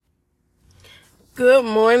Good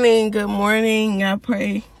morning. Good morning. I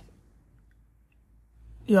pray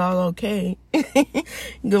you all okay.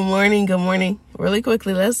 Good morning. Good morning. Really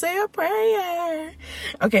quickly, let's say a prayer.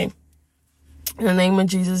 Okay. In the name of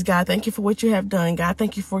Jesus, God, thank you for what you have done. God,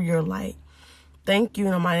 thank you for your light. Thank you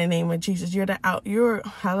in the mighty name of Jesus.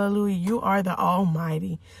 Hallelujah. You are the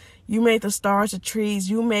Almighty. You made the stars, the trees.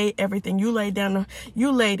 You made everything. You laid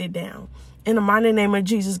it down. In the mighty name of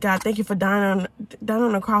Jesus, God, thank you for dying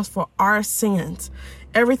on the cross for our sins.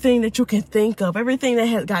 Everything that you can think of, everything that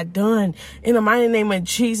has got done. In the mighty name of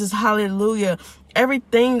Jesus, hallelujah.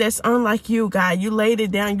 Everything that's unlike you, God, you laid it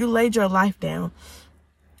down. You laid your life down.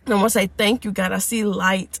 And I want to say thank you, God. I see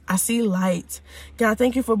light. I see light. God,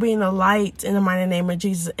 thank you for being a light in the mighty name of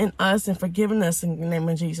Jesus in us and forgiving us in the name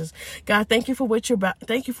of Jesus. God, thank you for what you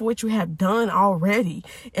have done already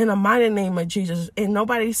in the mighty name of Jesus. And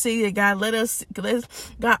nobody see it, God.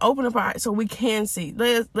 God, open up our eyes so we can see.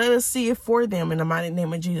 Let us see it for them in the mighty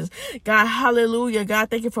name of Jesus. God, hallelujah. God,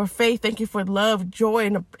 thank you for faith. Thank you for love, joy,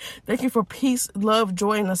 and thank you for peace, love,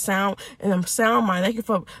 joy, and a sound mind. Thank you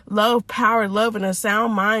for love, power, love, and a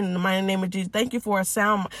sound mind. In the mighty name of Jesus. Thank you for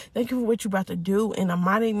thank you for what you're about to do in the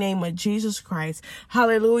mighty name of Jesus Christ.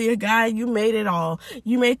 Hallelujah. God, you made it all.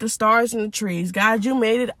 You made the stars and the trees. God, you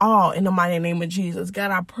made it all in the mighty name of Jesus.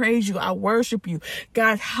 God, I praise you. I worship you.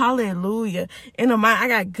 God, hallelujah. I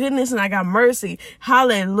got goodness and I got mercy.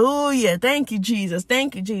 Hallelujah. Thank you, Jesus.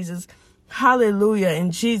 Thank you, Jesus. Hallelujah.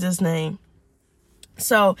 In Jesus' name.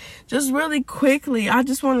 So just really quickly, I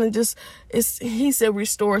just want to he said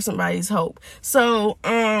restore somebody's hope. So,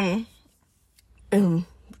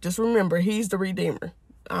 just remember, he's the Redeemer.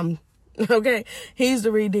 Okay. He's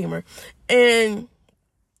the Redeemer. And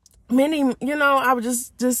I would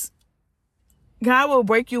just, God will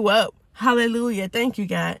break you up. Hallelujah. Thank you,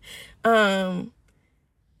 God. Thank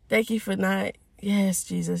you for not. Yes,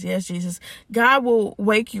 Jesus. Yes, Jesus. God will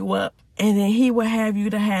wake you up and then he will have you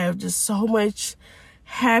to have just so much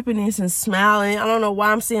happiness and smiling. I don't know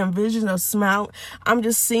why I'm seeing visions of smile. I'm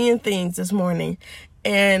just seeing things this morning.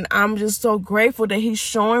 And I'm just so grateful that he's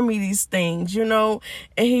showing me these things, and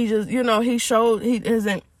he just, he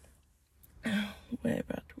doesn't,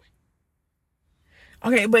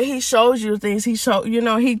 okay, but he shows you things. He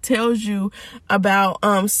tells you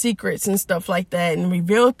about, secrets and stuff like that and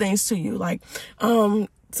reveal things to you. Like,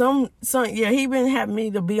 he been having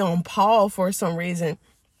me to be on Paul for some reason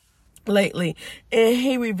lately, and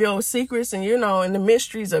he revealed secrets and and the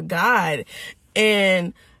mysteries of God,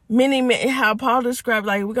 and how Paul described,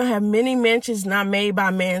 like, we're gonna have many mansions not made by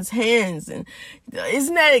man's hands. And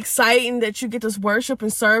isn't that exciting that you get to worship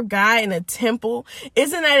and serve God in a temple?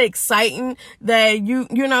 Isn't that exciting that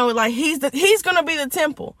he's gonna be the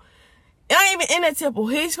temple? Not even in a temple.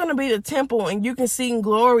 He's going to be the temple, and you can sing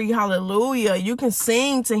glory. Hallelujah. You can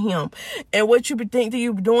sing to him. And what you think that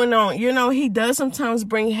you're doing he does sometimes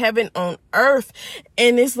bring heaven on earth.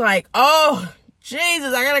 And it's like, oh,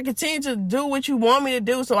 Jesus, I got to continue to do what you want me to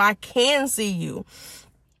do so I can see you.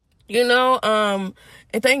 And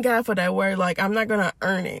thank God for that word. Like, I'm not going to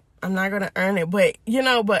earn it.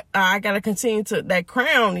 But I got to continue to that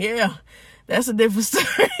crown. Yeah. That's a different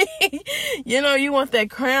story. You want that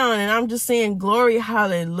crown, and I'm just saying glory,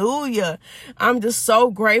 hallelujah. I'm just so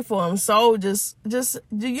grateful. I'm so you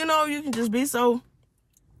can just be so,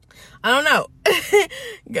 I don't know.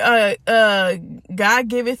 God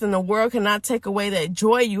giveth and the world cannot take away that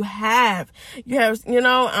joy you have.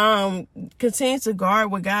 Continue to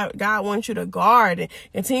guard what God wants you to guard, and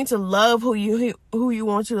continue to love who you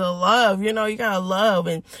want you to love. You gotta love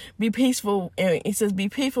and be peaceful. And he says, be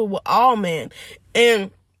peaceful with all men.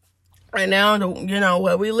 And right now,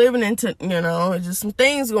 what we living into, just some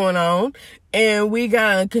things going on, and we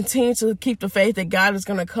gotta continue to keep the faith that God is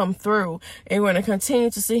gonna come through, and we're gonna continue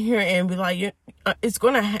to sit here and be like, it's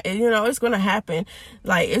gonna happen.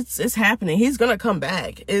 Like, it's happening. He's gonna come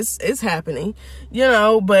back. It's happening,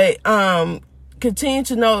 but, continue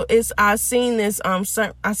to know I seen this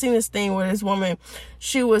thing where this woman,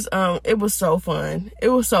 she was, it was so fun. It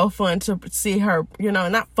was so fun to see her,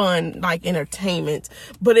 not fun, like entertainment,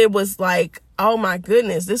 but it was like, oh my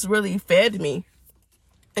goodness, this really fed me.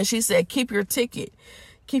 And she said, keep your ticket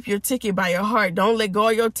by your heart. Don't let go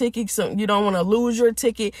of your ticket. So you don't want to lose your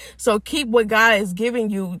ticket. So keep what God is giving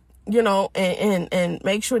you, and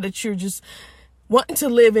make sure that you're just wanting to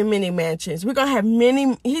live in many mansions. We're going to have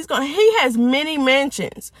he has many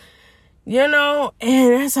mansions, and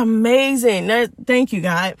that's amazing. Thank you,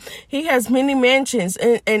 God. He has many mansions,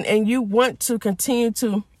 and you want to continue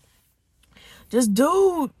to just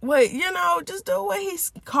do what, just do what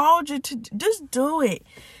he's called you to. Just do it.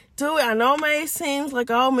 I know it may seem like,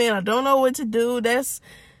 oh man, I don't know what to do.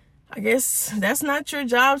 I guess that's not your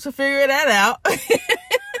job to figure that out.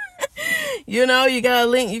 You know, you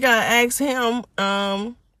gotta ask him.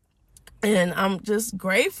 And I'm just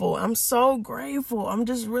grateful. I'm so grateful. I'm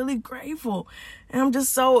just really grateful. And I'm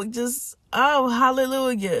just oh,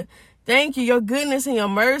 hallelujah. Thank you. Your goodness and your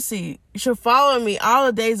mercy should follow me all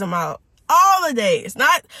the days of all the days,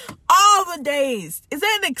 not all the days. Is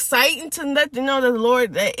that exciting to let you know that the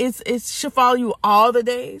Lord, that it should follow you all the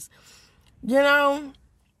days? You know,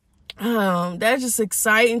 that's just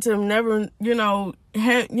exciting to never,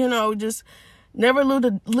 just never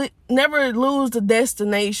lose the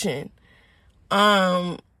destination.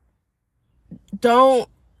 Don't,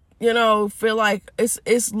 feel like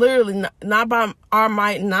it's literally not by our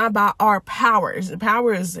might, not by our powers. The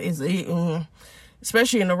power is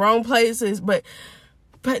especially in the wrong places, but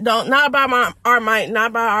not by our might,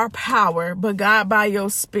 not by our power, but God, by your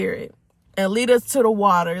spirit. And lead us to the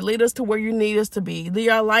water. Lead us to where you need us to be. Lead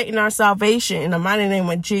our light and our salvation in the mighty name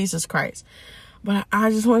of Jesus Christ. But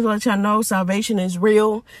I just want to let y'all know salvation is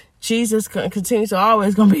real. Jesus continues to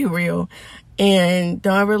always going to be real. And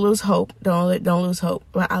don't ever lose hope. Don't lose hope.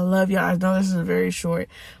 But I love y'all. I know this is very short,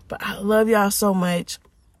 but I love y'all so much.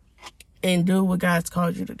 And do what God's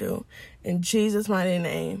called you to do. In Jesus' mighty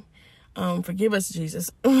name. Forgive us,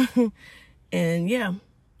 Jesus. And yeah,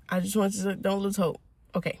 I just want to don't lose hope.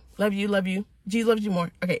 Okay. Love you. Jesus loves you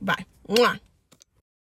more. Okay. Bye. Mwah.